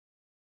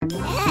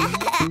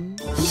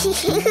Oh!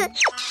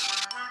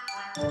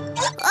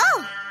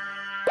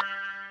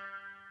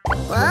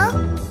 Well?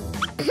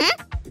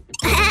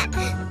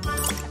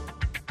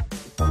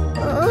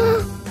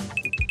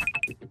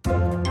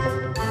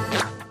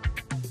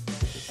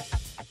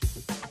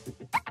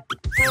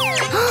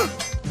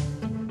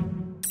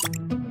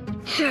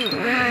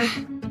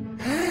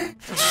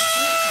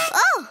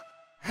 Oh!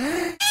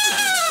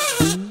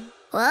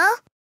 Well?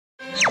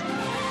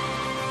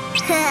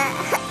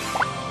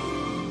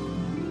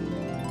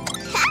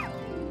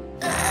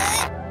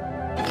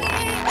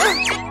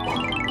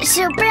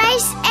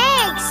 Surprise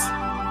eggs!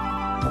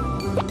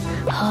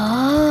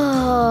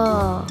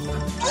 Oh!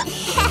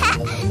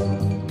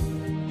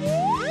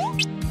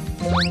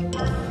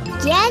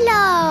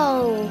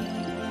 Yellow!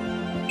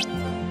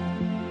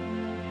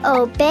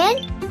 Open.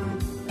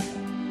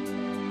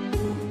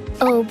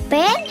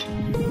 Open.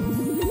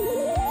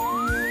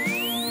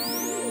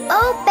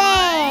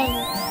 Open.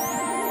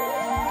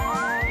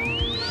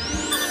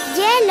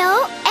 Yellow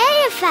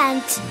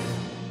elephant.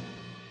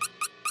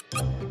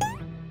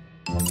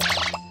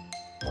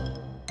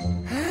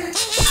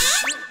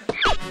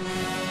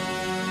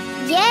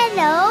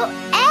 Yellow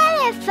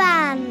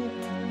elephant.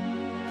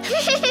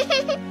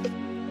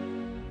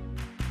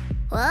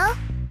 Well?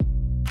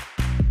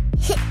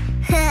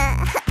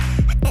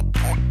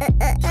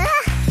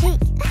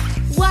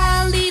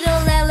 One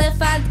little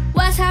elephant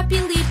was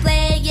happily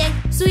playing,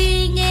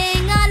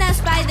 swinging on a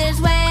spider's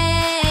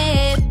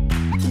web.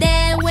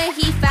 Then when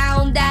he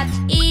found that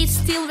it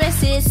still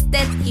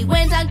resisted, he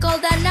went and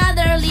called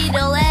another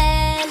little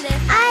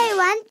elephant. I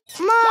want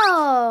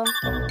more.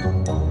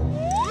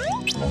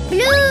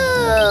 Blue.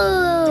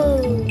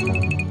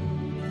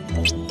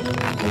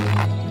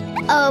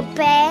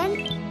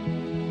 Open.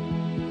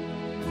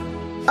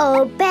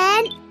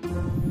 Open.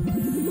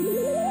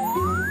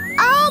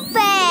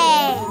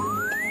 Open.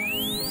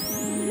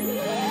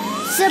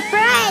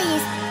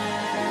 Surprise!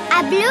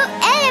 A blue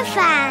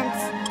elephant.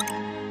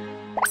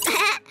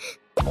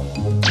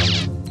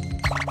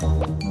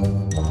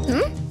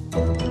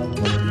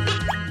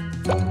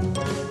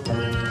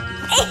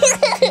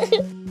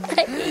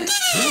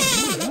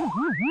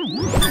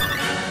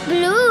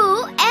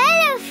 Blue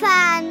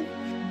elephant.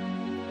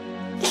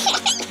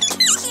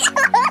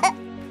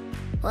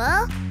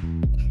 Well?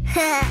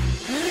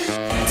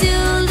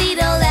 Two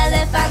little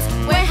elephants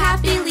were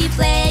happily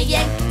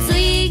playing,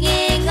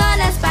 swinging on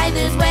a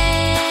spider's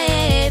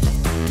web.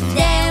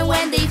 Then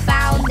when they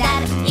found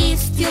that it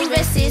still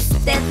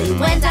resisted, they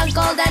went and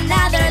called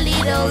another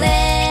little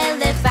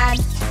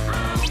elephant.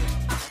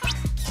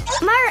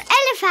 More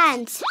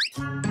elephants.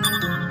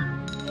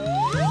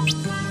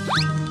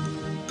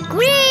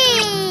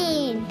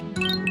 Green.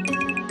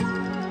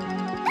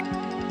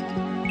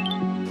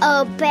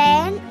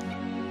 Open.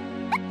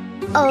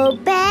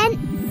 Open.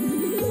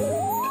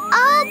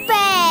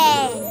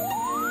 Open.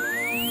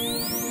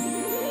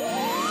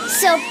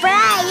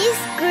 Surprise!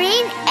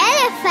 Green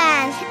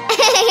elephant.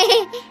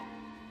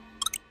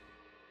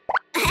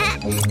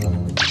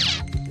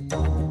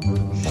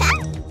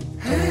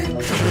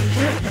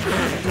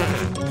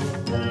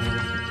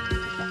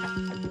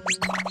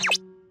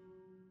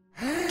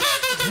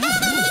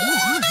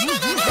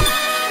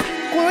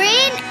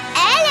 Green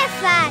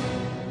elephant.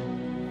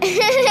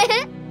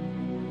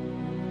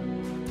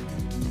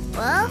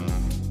 Well?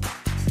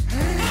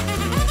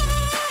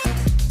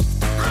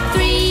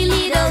 Three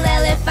little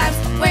elephants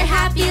were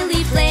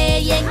happily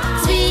playing,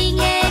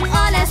 swinging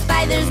on a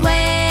spider's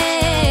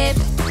web.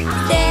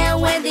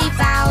 Then when they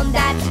found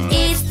that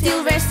it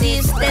still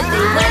resisted,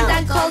 they went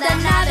and called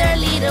another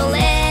little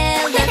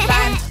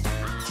elephant.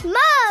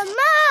 More.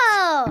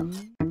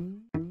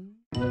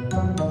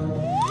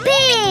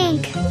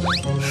 Pink.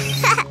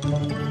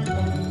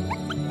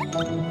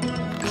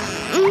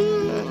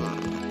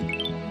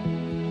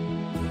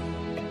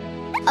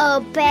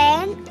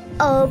 Open.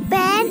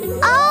 Open.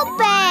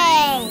 Open.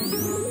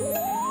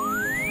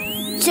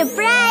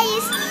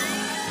 Surprise!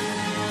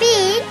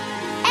 Pink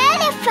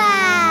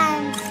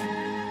elephant.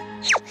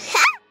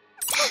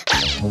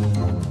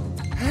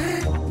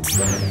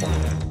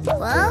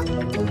 Well?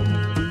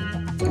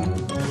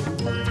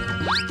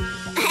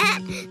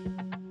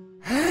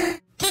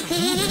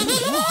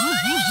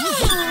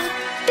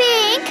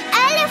 Pink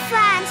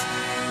elephant.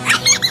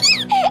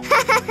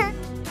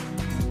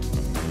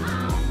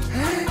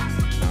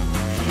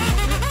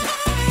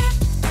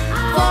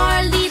 Four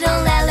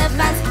little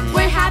elephants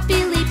were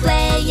happily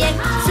playing,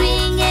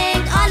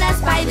 swinging on a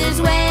spider's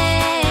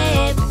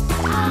web.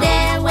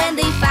 Then when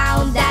they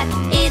found that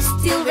it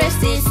still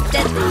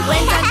resisted, they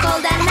went and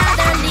called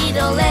another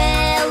little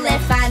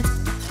elephant.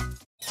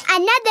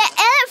 Another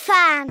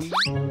elephant.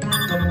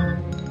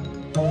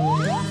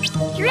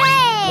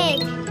 Red.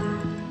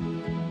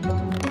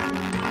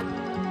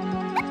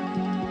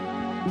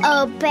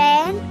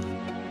 Open.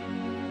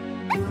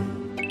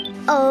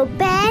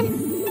 Open.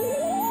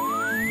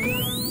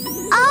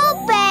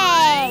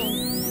 Open.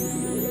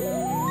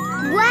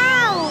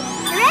 Wow!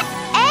 Red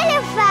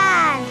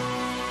elephant.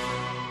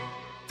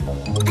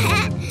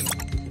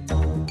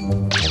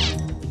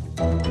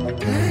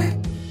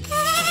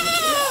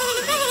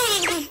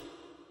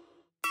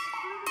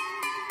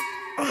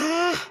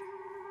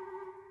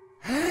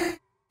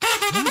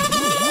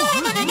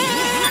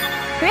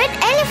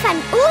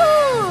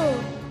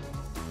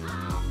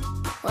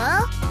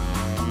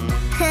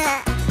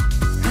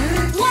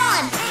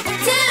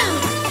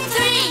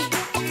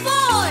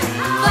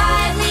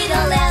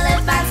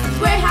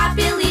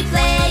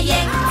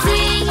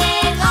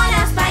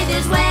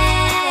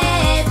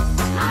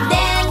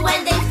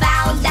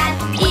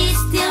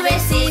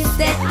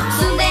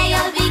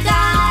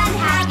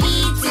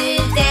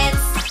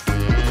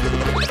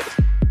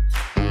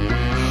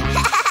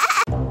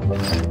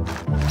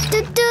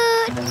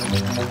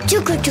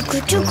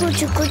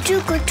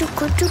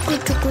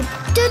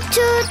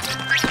 toot.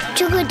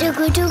 Cuku,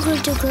 cuku, cuku,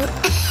 cuku.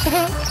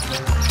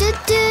 Toot,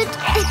 toot.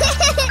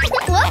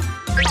 What?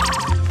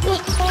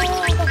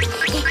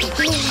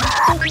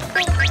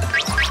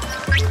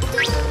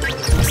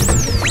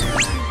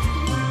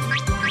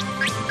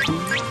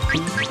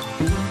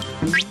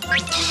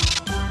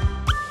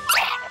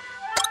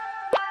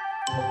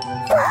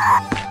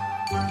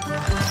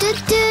 Toot,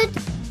 toot.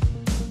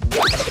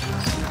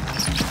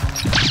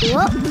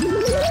 What?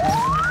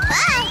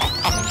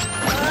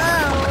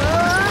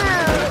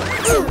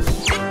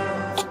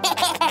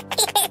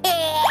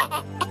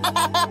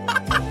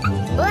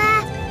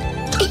 Wah,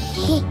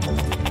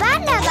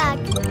 panda bag.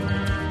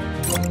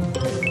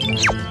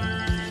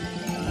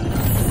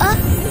 Oh,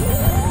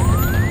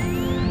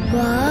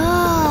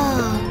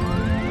 wow,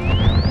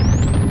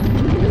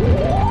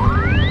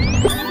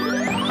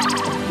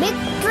 big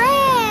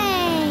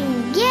brain!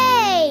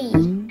 Yay!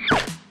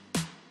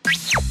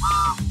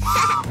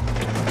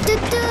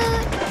 Toot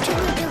toot,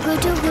 chuku chuku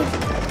chuku,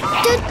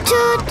 toot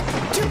toot,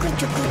 chuku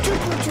chuku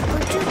chuku chuku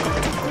chuku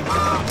chuku,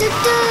 toot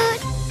toot.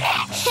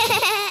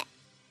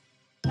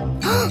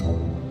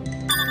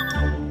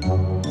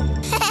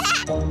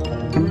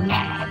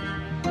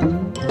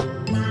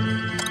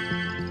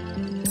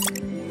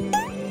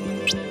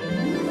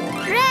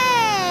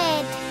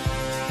 Red!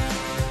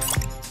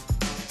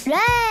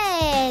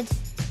 Red!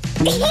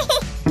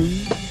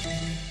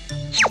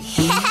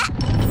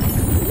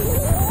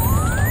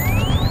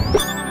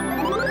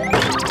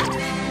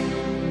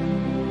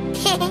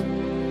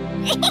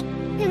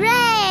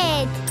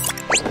 Red!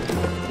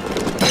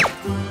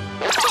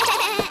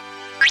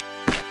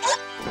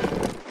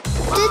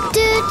 Toot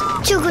toot,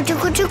 chuku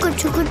chuku chuku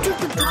chuku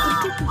chuku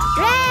chuku.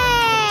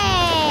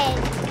 Red!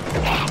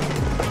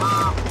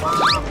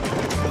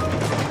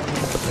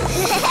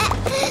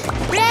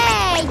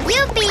 Red!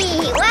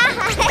 Yippee! Wow!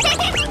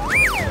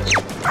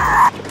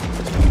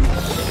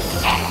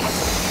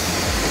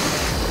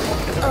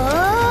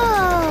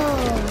 Oh!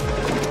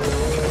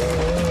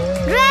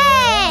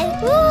 Red!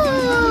 Woo!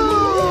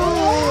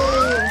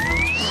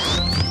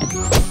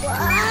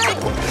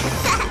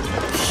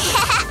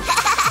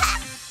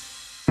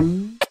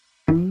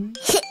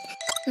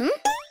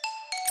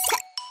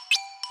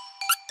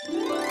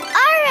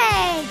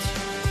 Orange!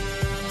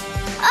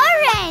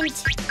 Orange!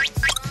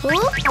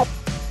 Ooh.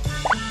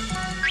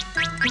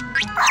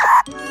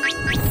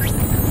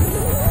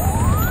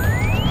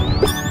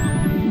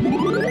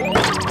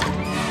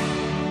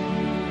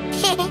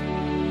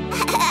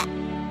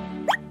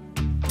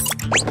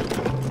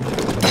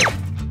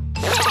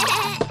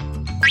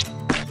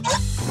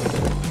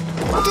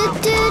 Toot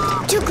toot,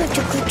 chuku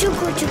chuku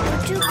chuku chuku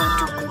chuku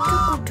chuku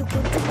chuku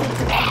chuku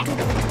chuku.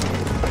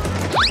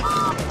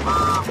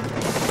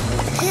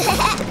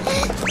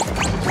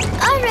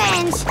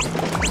 Orange.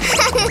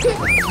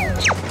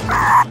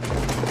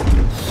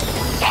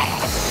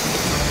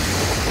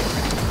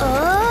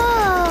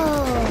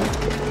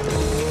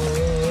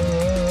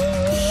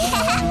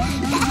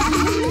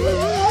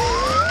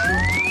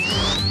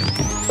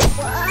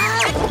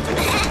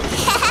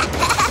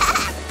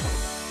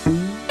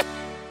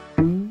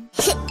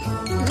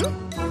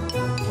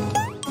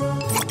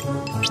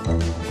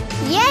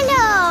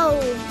 Yellow.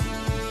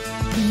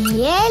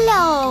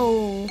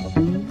 Yellow.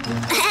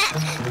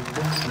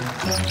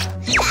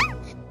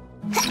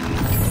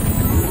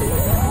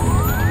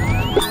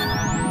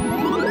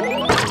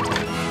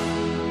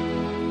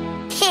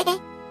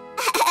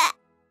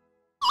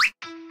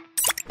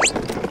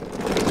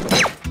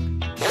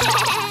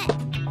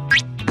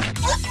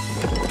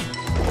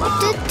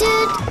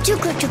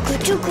 Chuku chuku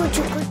chuku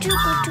chuku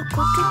chuku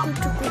chuku chuku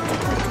chuku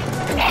chuku.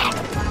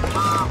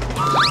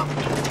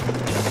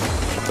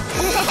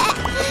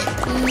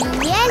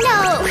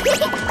 Yellow.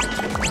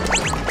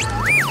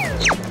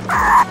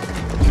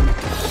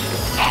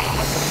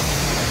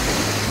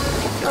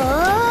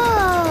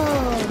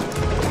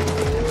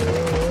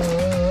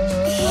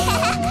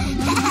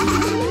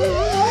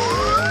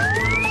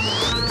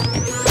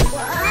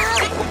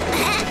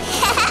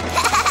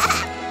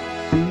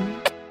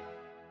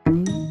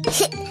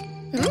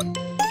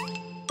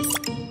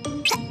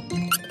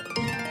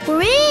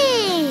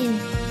 Green.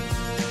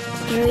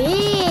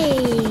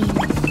 Green.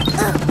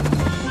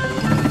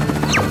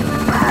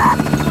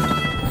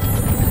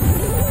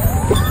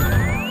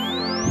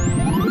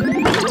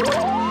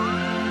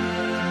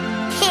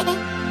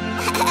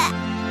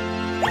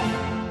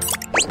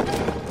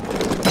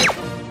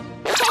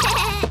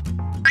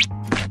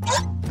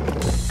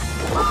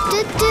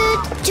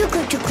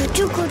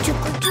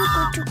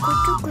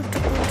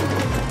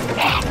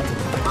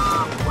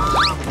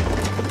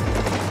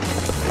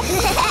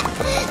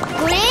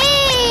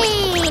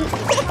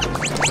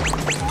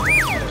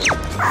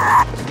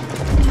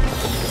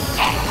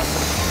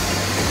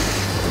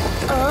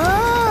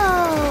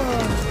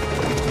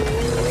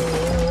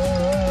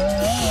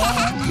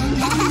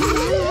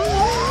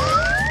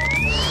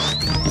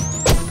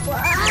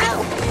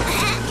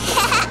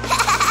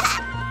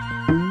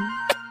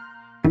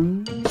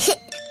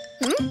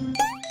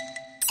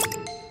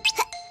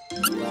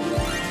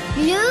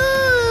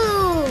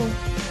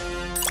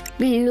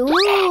 Blue.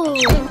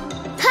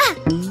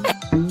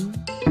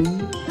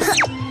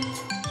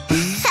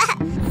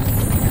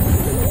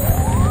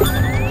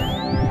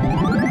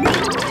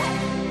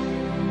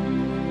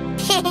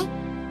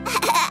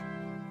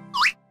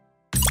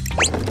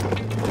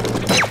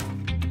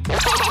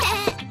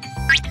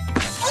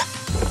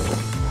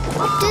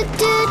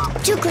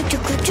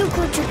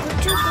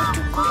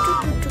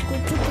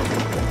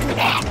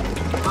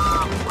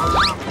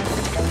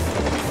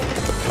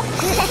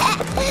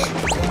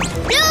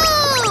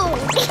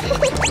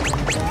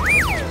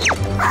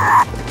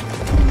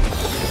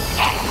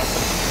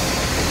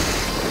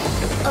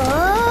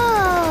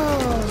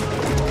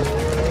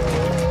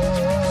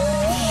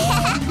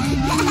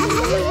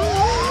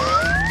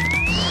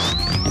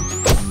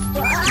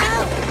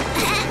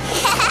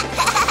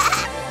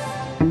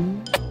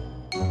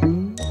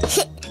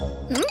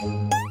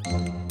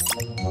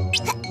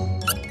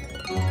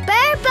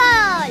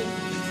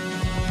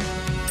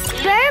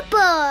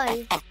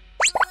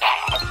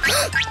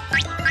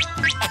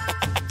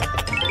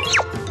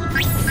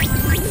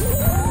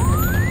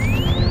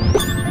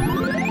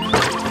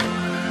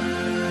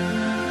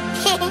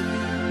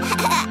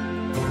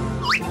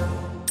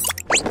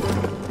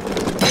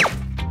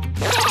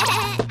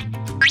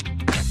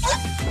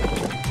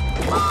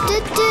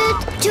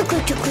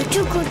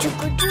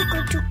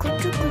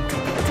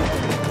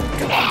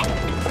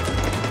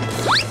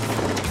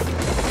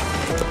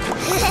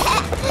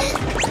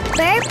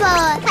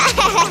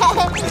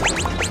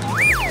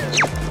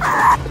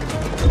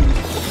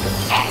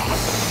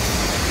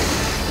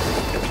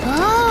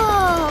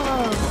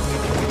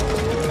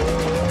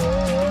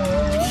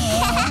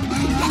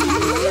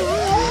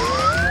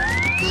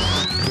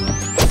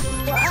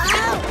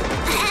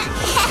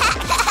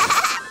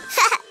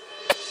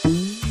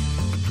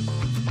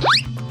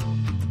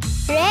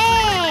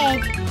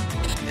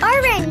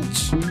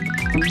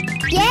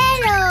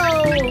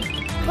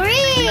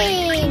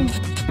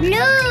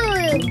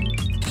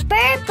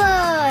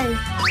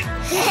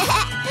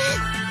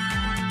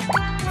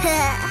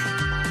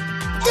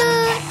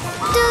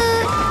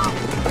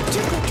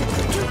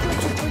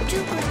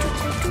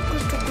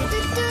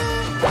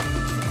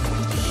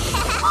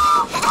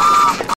 Ha!